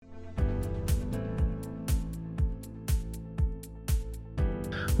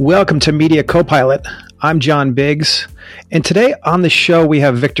Welcome to Media Copilot. I'm John Biggs, and today on the show we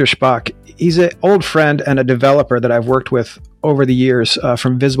have Viktor Shpak. He's an old friend and a developer that I've worked with over the years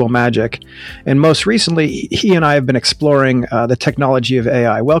from Visible Magic, and most recently he and I have been exploring the technology of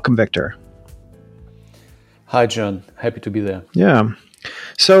AI. Welcome, Viktor. Hi, John. Happy to be there. Yeah.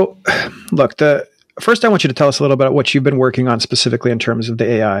 So, look, first I want you to tell us a little bit about what you've been working on specifically in terms of the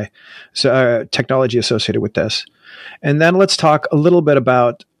AI technology associated with this. And then let's talk a little bit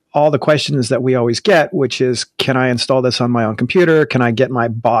about all the questions that we always get, which is, can I install this on my own computer? Can I get my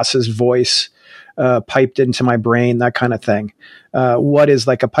boss's voice piped into my brain? That kind of thing. What is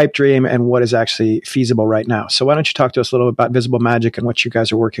like a pipe dream and what is actually feasible right now? So why don't you talk to us a little bit about Visible Magic and what you guys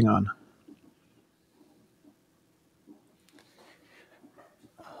are working on?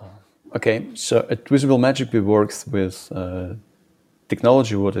 Okay, so at Visible Magic we work with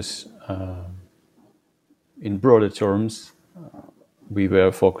technology what is, in broader terms, we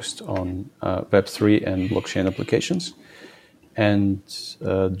were focused on Web3 and blockchain applications. And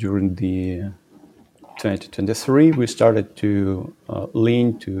during the 2023, we started to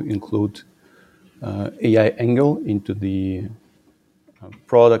lean to include AI angle into the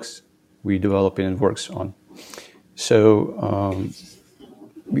products we develop and works on. So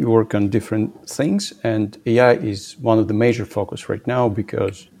we work on different things, and AI is one of the major focus right now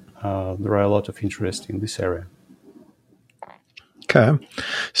because there are a lot of interest in this area. Okay.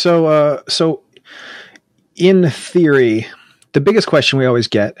 So in theory, the biggest question we always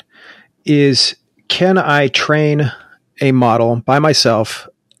get is, can I train a model by myself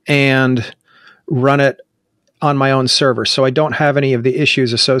and run it on my own server so I don't have any of the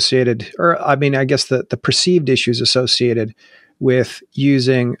issues associated, or I mean, I guess the perceived issues associated with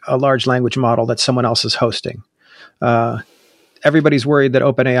using a large language model that someone else is hosting? Everybody's worried that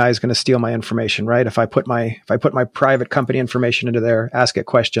OpenAI is going to steal my information, right? If I put my private company information into there, ask it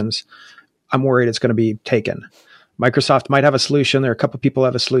questions, I'm worried it's going to be taken. Microsoft might have a solution. There are a couple of people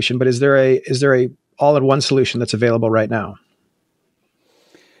have a solution, but is there a all-in-one solution that's available right now?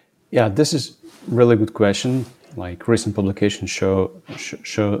 Yeah, this is a really good question. Like recent publications show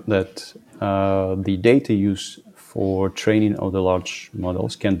that the data used for training of the large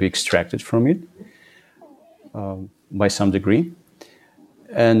models can be extracted from it by some degree.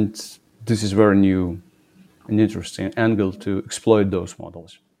 And this is very new and interesting angle to exploit those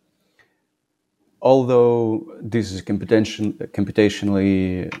models. Although this is a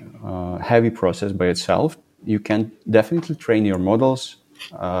computationally heavy process by itself, you can definitely train your models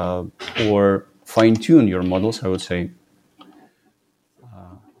or fine-tune your models, I would say,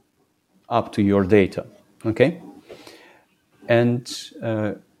 up to your data, okay? And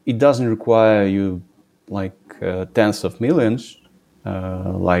it doesn't require you like tens of millions,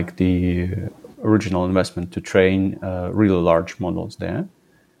 like the original investment to train really large models there.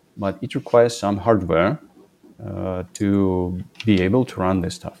 But it requires some hardware to be able to run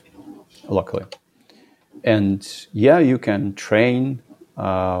this stuff locally. And yeah, you can train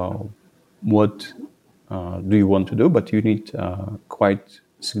what do you want to do, but you need quite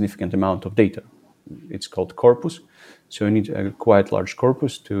significant amount of data. It's called corpus. So you need a quite large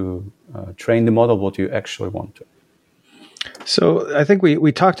corpus to train the model what you actually want to. So I think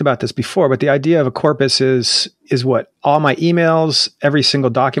we talked about this before, but the idea of a corpus is what? All my emails, every single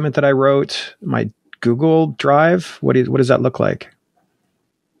document that I wrote, my Google Drive? What does that look like?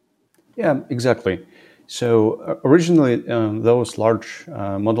 Yeah, exactly. So originally, those large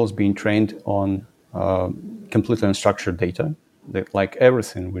models being trained on completely unstructured data, like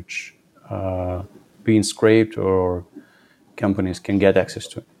everything which being scraped or companies can get access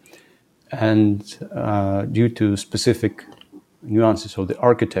to. And due to specific nuances of the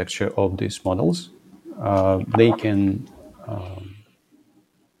architecture of these models, they can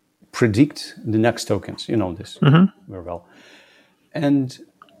predict the next tokens. You know this very well. And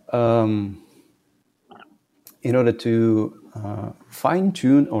in order to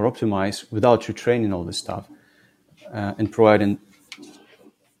fine-tune or optimize without retraining all this stuff and providing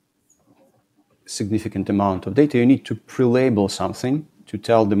significant amount of data, you need to pre-label something to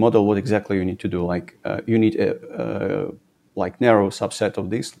tell the model what exactly you need to do. Like you need a like narrow subset of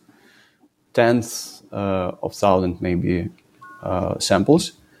these tenths of thousand maybe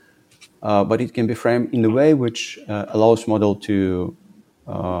samples, but it can be framed in a way which allows model to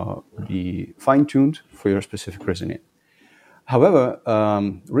be fine-tuned for your specific reasoning. However,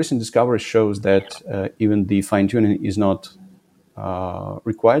 recent discovery shows that even the fine-tuning is not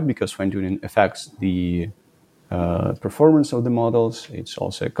required because fine-tuning affects the performance of the models. It's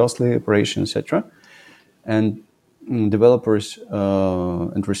also a costly operation, etc. And developers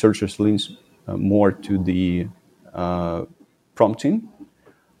and researchers lean more to the prompting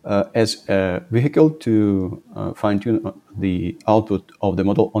as a vehicle to fine-tune the output of the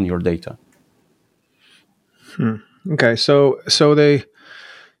model on your data. Okay,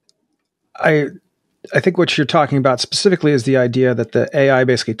 I think what you're talking about specifically is the idea that the AI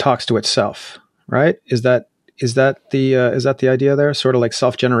basically talks to itself, right? Is that the idea there? Sort of like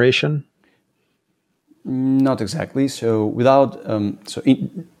self-generation? Not exactly. So with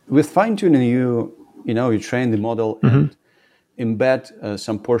fine-tuning, you train the model and embed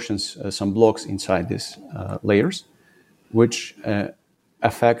some portions, some blocks inside these layers, which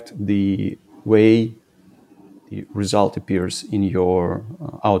affect the way the result appears in your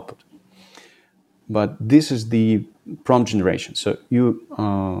output. But this is the prompt generation. So you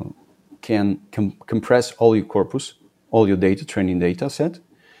can compress all your corpus, all your data, training data set,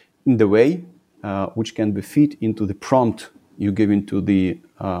 in the way which can be fed into the prompt you give into the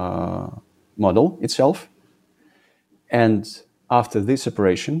model itself. And after this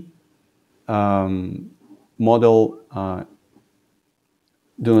operation, model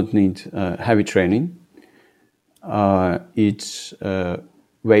do not need heavy training. It's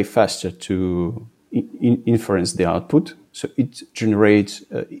way faster to inference the output. So it generates,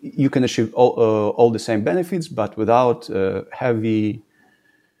 you can achieve all the same benefits, but without heavy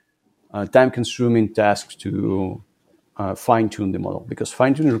time-consuming tasks to fine-tune the model, because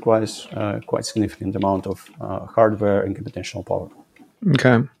fine-tuning requires quite significant amount of hardware and computational power.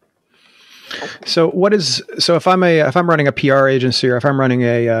 Okay. So if I'm running a PR agency, or if I'm running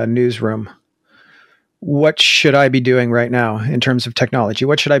a newsroom, what should I be doing right now in terms of technology?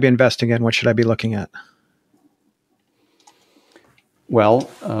 What should I be investing in? What should I be looking at? Well,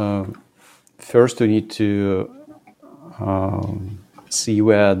 first we need to see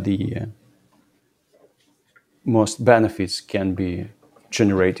where the most benefits can be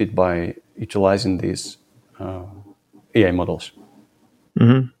generated by utilizing these AI models.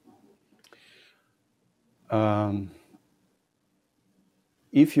 Mm-hmm.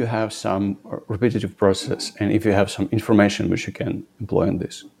 If you have some repetitive process and if you have some information which you can employ on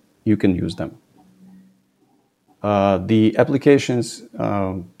this, you can use them. The applications,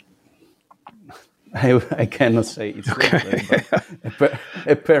 I cannot say it's limitless, but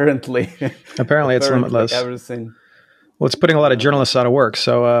apparently it's limitless. Everything. Well, it's putting a lot of journalists out of work,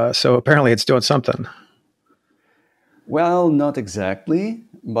 so apparently it's doing something. Well, not exactly,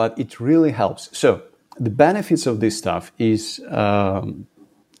 but it really helps. So the benefits of this stuff is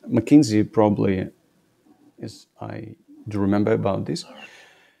McKinsey probably, as I do remember about this,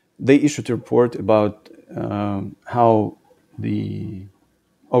 they issued a report about how the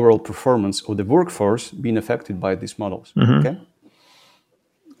overall performance of the workforce being affected by these models, okay?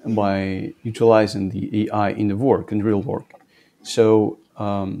 And by utilizing the AI in the work, in real work. So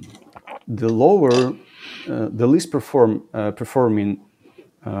the least performing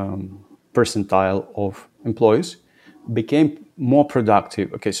percentile of employees became more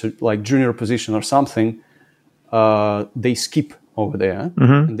productive. Okay, so like junior position or something, they skip over there,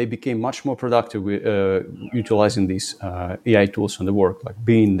 and they became much more productive with utilizing these AI tools on the work, like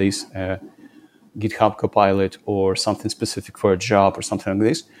being this GitHub Copilot or something specific for a job or something like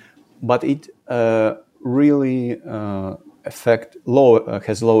this. But it really has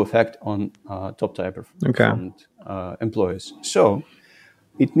low effect on top type of employees. So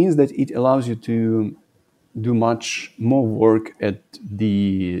it means that it allows you to do much more work at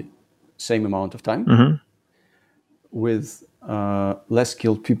the same amount of time with less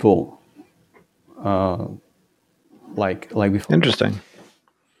skilled people, like before. Interesting.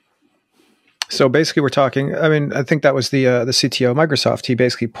 So basically, we're talking. I mean, I think that was the CTO of Microsoft. He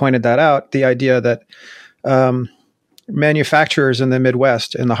basically pointed that out. The idea that manufacturers in the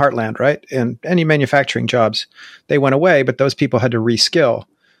Midwest, in the heartland, right, and any manufacturing jobs, they went away, but those people had to reskill.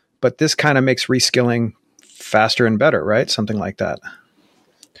 But this kind of makes reskilling faster and better, right? Something like that.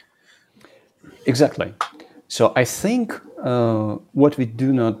 Exactly. So I think what we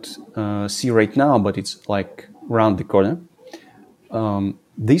do not see right now, but it's like around the corner,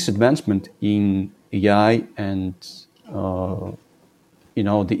 this advancement in AI and the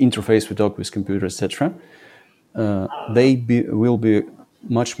interface we talk with computers, etc., will be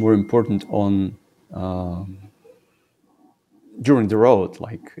much more important on during the road,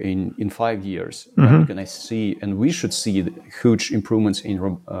 like in 5 years. When we're gonna see, and we should see, huge improvements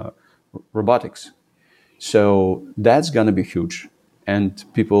in robotics. So that's gonna be huge, and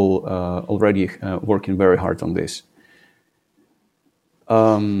people already working very hard on this.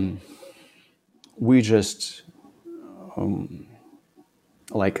 We just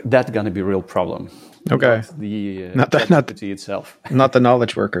like that's gonna be a real problem. Okay, not the itself, not the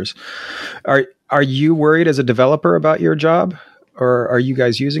knowledge workers. Are you worried as a developer about your job? or are you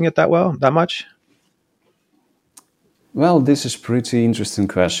guys using it that much? Well, this is pretty interesting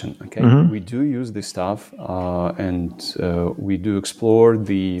question. Okay, we do use this stuff, and we do explore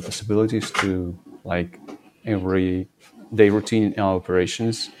the possibilities to like everyday routine in our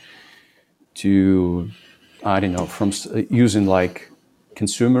operations. To I don't know, from using like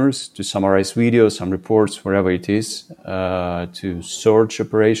consumers to summarize videos, some reports, wherever it is, to search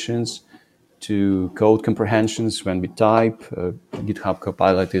operations, to code comprehensions when we type. GitHub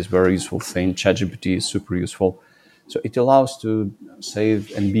Copilot is a very useful thing. ChatGPT is super useful. So it allows to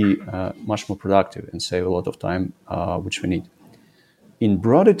save and be much more productive and save a lot of time, which we need. In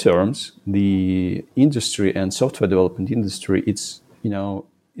broader terms, the industry and software development industry, it's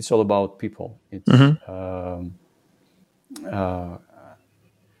all about people. It's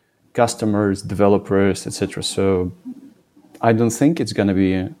customers, developers, etc. So I don't think it's going to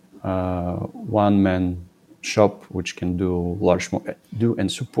be a one-man shop which can do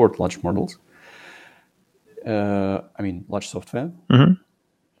and support large models. Large software.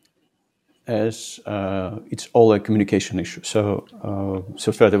 As it's all a communication issue. So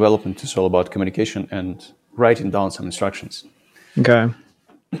software development is all about communication and writing down some instructions. Okay.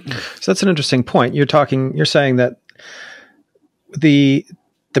 So that's an interesting point. You're saying that the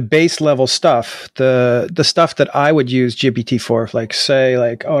base level stuff, the stuff that I would use GPT for, like say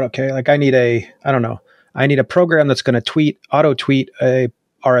like, oh, okay, like I need a program that's going to auto tweet a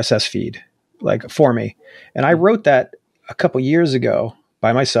RSS feed like for me. And I wrote that a couple years ago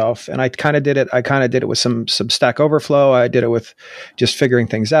by myself, and I kind of did it with some Stack Overflow. I did it with just figuring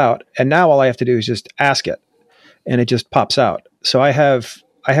things out. And now all I have to do is just ask it and it just pops out. So I have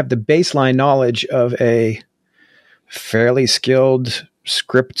the baseline knowledge of a fairly skilled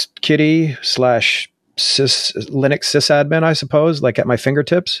script kiddie / Linux sysadmin, I suppose, like at my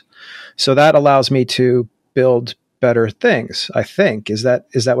fingertips. So that allows me to build better things, I think. Is that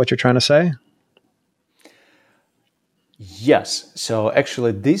what you're trying to say? Yes. So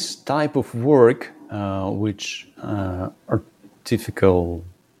actually this type of work, which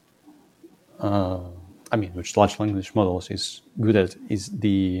which large language models is good at, is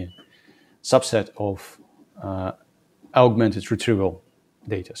the subset of augmented retrieval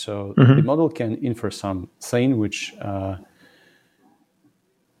data. So the model can infer something which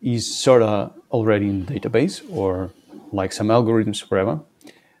is sort of already in the database, or like some algorithms, wherever.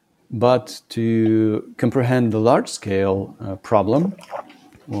 But to comprehend the large-scale problem,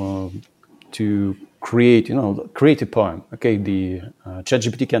 to create a poem. Okay, the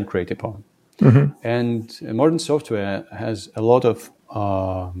ChatGPT can create a poem, and modern software has a lot of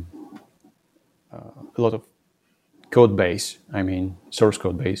code base. Source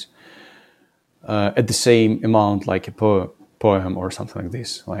code base at the same amount like a poem or something like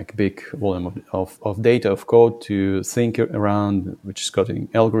this, like big volume of data of code to think around, which is coding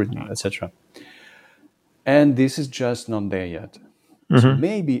algorithm, etc. And this is just not there yet. So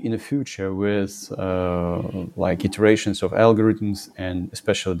maybe in the future with like iterations of algorithms and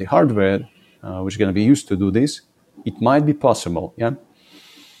especially the hardware, which is going to be used to do this, it might be possible. Yeah.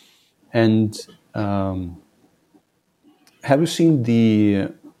 And have you seen the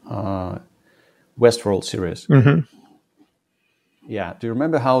Westworld series? Yeah. Do you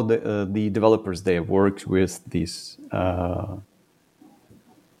remember how the developers there worked with these, the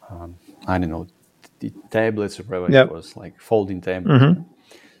tablets or whatever it was, like folding tablets?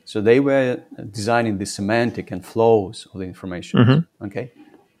 So they were designing the semantic and flows of the information. Okay.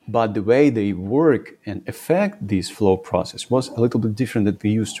 But the way they work and affect this flow process was a little bit different than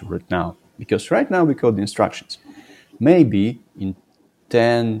we used to right now. Because right now we code the instructions. Maybe in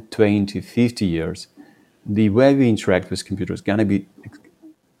 10, 20, 50 years, the way we interact with computers is going to be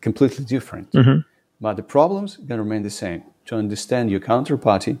completely different. But the problems are going to remain the same. To understand your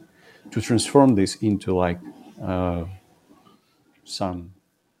counterparty, to transform this into like some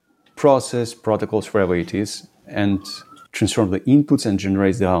process, protocols, wherever it is, and transform the inputs and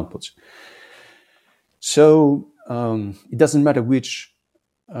generate the outputs. So it doesn't matter which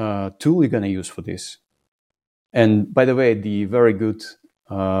tool you're going to use for this. And by the way, the very good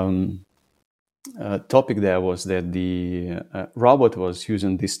topic there was that the robot was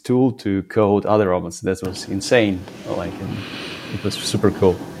using this tool to code other robots. That was insane. It was super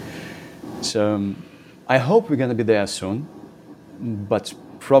cool. So I hope we're going to be there soon, but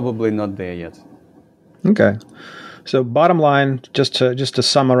probably not there yet. Okay. So bottom line, just to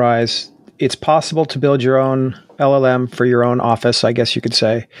summarize, it's possible to build your own LLM for your own office, I guess you could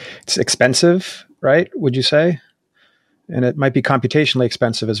say. It's expensive, right? Would you say? And it might be computationally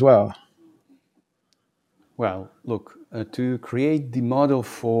expensive as well. Well, look, to create the model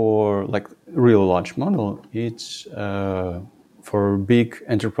for like real large model, it's for for big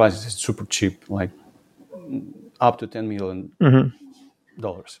enterprises, it's super cheap, like up to $10 million.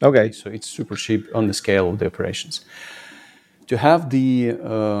 Okay. So it's super cheap on the scale of the operations. To have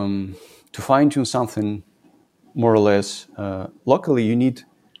to fine tune something more or less locally, you need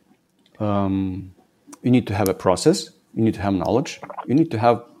to have a process, you need to have knowledge, you need to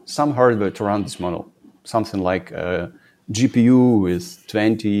have some hardware to run this model, something like a GPU with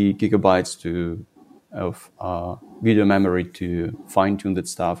 20 gigabytes of video memory to fine tune that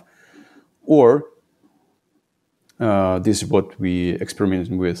stuff, or this is what we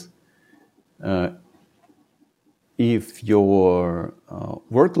experimented with. If your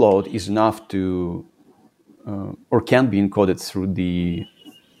workload is enough to, or can be encoded through the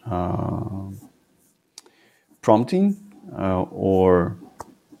prompting or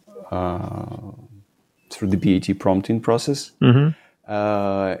through the BAT prompting process,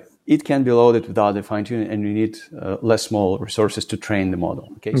 it can be loaded without the fine tuning, and you need less small resources to train the model.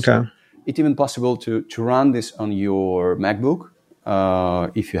 Okay. So it's even possible to run this on your MacBook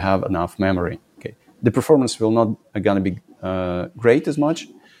if you have enough memory. Okay. The performance will not gonna be great as much,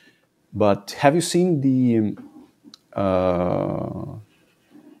 but have you seen the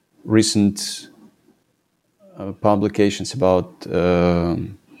recent publications about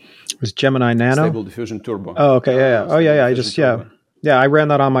it was Gemini Nano? Stable Diffusion Turbo. Oh, okay, yeah. Oh, yeah. I ran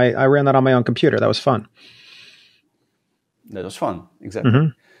that on my own computer. That was fun. That was fun,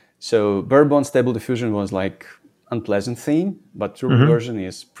 exactly. So bare bones Stable Diffusion was like unpleasant thing, but turbo version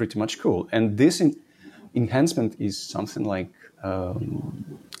is pretty much cool. And this enhancement is something like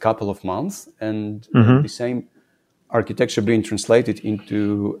couple of months, and the same architecture being translated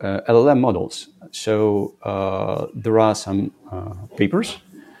into LLM models. So there are some papers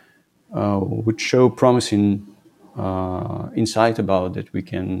which show promising insight about that we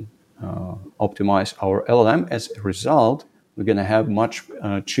can optimize our LLM. As a result, we're going to have much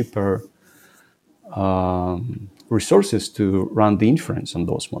cheaper resources to run the inference on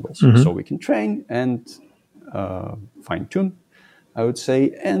those models. So we can train and fine-tune, I would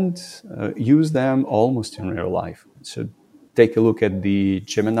say, and use them almost in real life. So take a look at the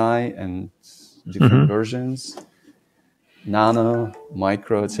Gemini and different versions, Nano,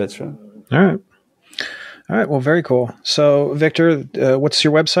 Micro, etc. All right. Well, very cool. So, Viktor, what's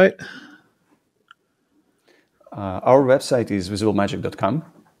your website? Our website is visiblemagik.com.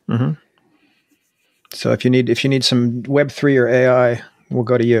 So if you need some Web3 or AI, we'll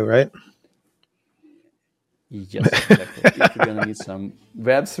go to you, right? Yes, exactly. If you're gonna need some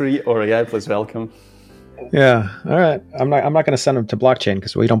Web3 or AI, please welcome. Yeah. All right. I'm not going to send them to blockchain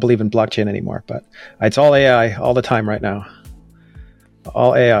because we don't believe in blockchain anymore. But it's all AI all the time right now.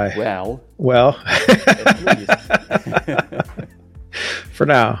 All AI. Well. For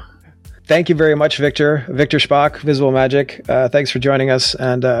now. Thank you very much, Viktor. Viktor Shpak, Visible Magic. Thanks for joining us,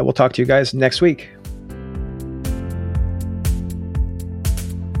 and we'll talk to you guys next week.